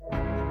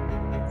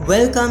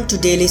Welcome to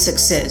Daily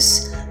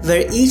Success,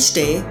 where each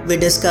day we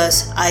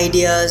discuss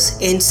ideas,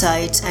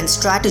 insights, and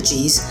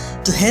strategies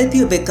to help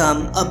you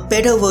become a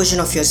better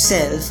version of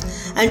yourself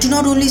and to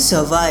not only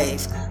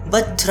survive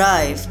but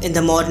thrive in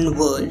the modern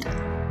world.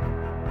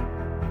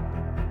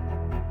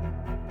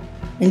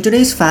 In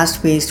today's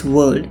fast-paced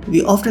world,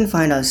 we often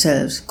find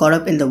ourselves caught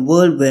up in the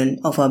whirlwind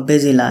of our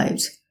busy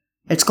lives.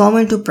 It's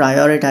common to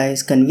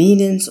prioritize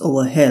convenience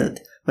over health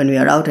when we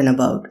are out and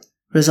about,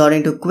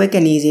 resorting to quick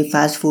and easy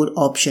fast food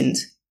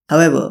options.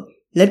 However,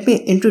 let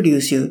me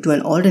introduce you to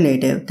an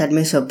alternative that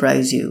may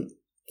surprise you.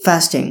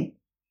 Fasting.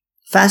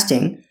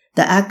 Fasting,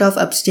 the act of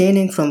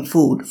abstaining from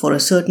food for a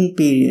certain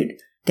period,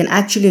 can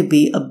actually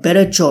be a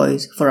better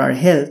choice for our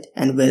health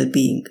and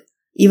well-being,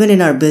 even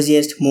in our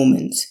busiest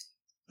moments.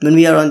 When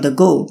we are on the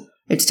go,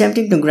 it's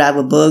tempting to grab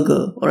a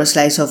burger or a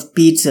slice of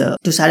pizza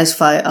to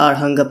satisfy our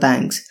hunger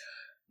pangs.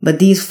 But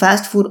these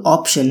fast food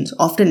options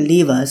often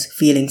leave us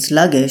feeling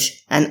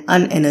sluggish and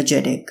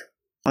unenergetic.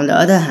 On the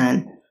other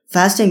hand,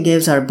 fasting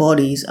gives our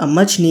bodies a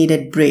much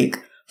needed break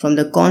from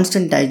the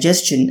constant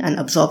digestion and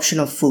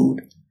absorption of food.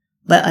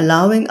 By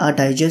allowing our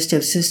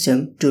digestive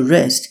system to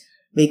rest,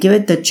 we give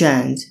it the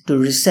chance to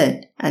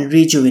reset and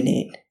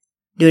rejuvenate.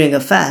 During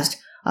a fast,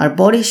 our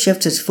body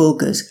shifts its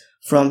focus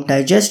from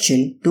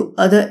digestion to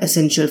other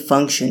essential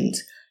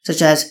functions,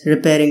 such as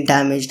repairing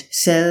damaged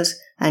cells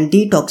and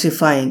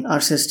detoxifying our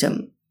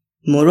system.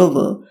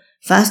 Moreover,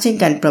 fasting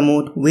can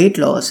promote weight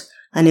loss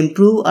and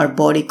improve our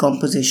body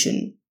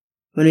composition.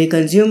 When we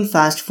consume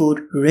fast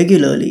food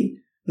regularly,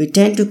 we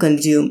tend to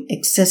consume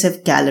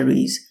excessive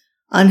calories,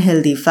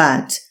 unhealthy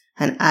fats,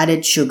 and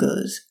added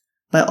sugars.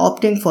 By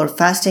opting for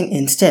fasting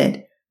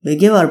instead, we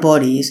give our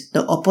bodies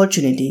the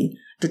opportunity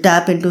to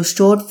tap into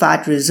stored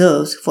fat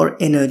reserves for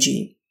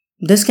energy.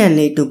 This can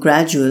lead to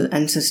gradual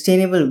and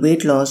sustainable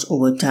weight loss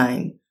over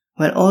time,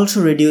 while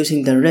also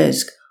reducing the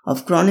risk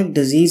of chronic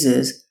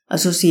diseases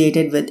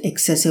associated with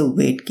excessive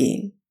weight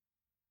gain.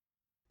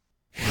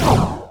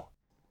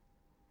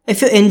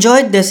 If you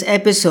enjoyed this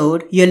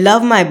episode, you'll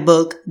love my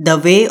book, The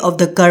Way of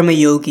the Karma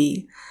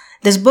Yogi.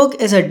 This book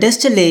is a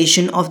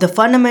distillation of the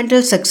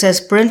fundamental success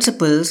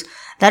principles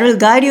that will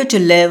guide you to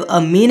live a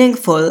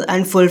meaningful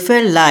and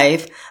fulfilled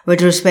life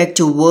with respect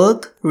to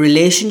work,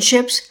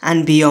 relationships,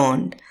 and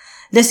beyond.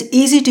 This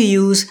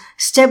easy-to-use,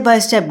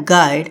 step-by-step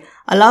guide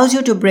allows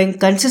you to bring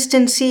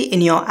consistency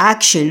in your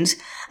actions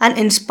and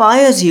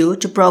inspires you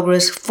to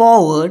progress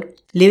forward,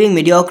 leaving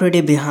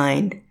mediocrity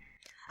behind.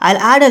 I'll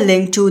add a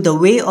link to The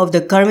Way of the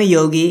Karma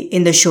Yogi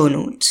in the show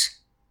notes.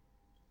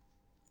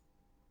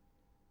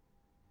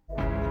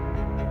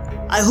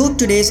 I hope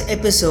today's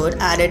episode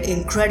added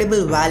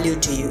incredible value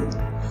to you.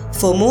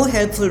 For more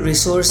helpful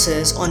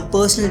resources on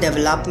personal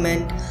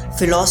development,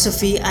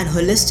 philosophy, and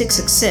holistic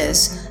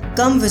success,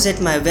 come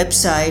visit my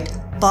website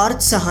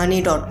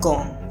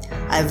parthsahani.com.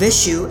 I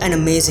wish you an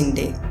amazing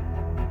day.